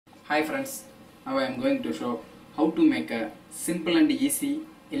Hi friends, now I am going to show how to make a simple and easy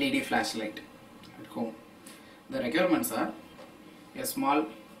LED flashlight at home. The requirements are a small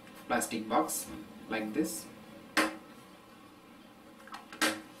plastic box like this, a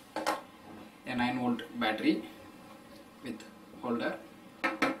 9-volt battery with holder,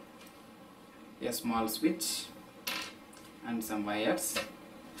 a small switch and some wires,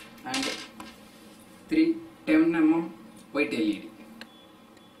 and 3 10mm white LED.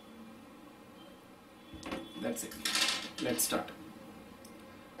 That's it. Let's start.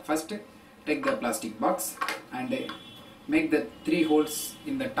 First, take the plastic box and make the 3 holes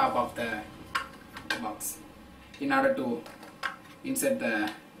in the top of the box in order to insert the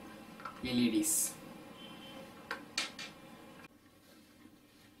LEDs.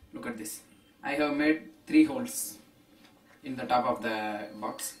 Look at this. I have made 3 holes in the top of the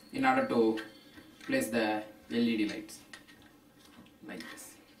box in order to place the LED lights like this.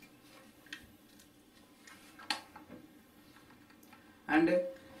 And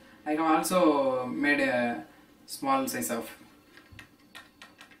I have also made a small size of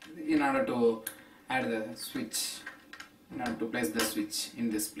in order to add the switch, in order to place the switch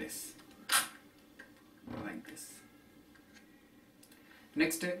in this place like this.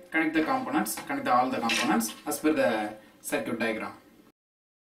 Next, connect the components, all the components as per the circuit diagram.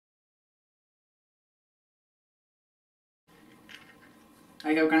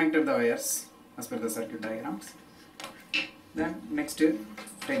 I have connected the wires as per the circuit diagrams. Then next,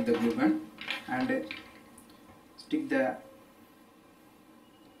 take the glue gun and stick the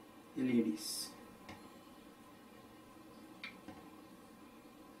LEDs.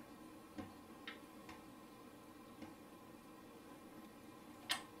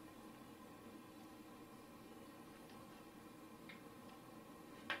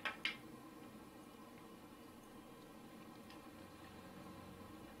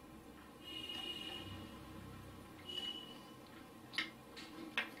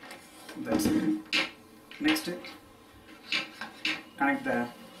 That's it. Next, connect the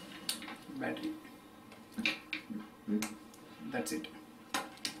battery. That's it.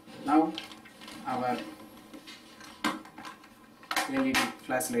 Now our LED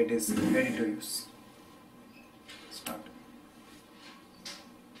flashlight is ready to use. Start.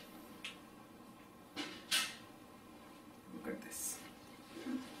 Look at this.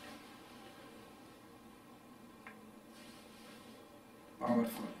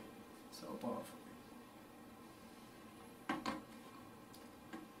 Powerful. So powerful.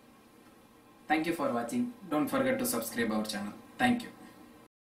 Thank you for watching. Don't forget to subscribe our channel. Thank you.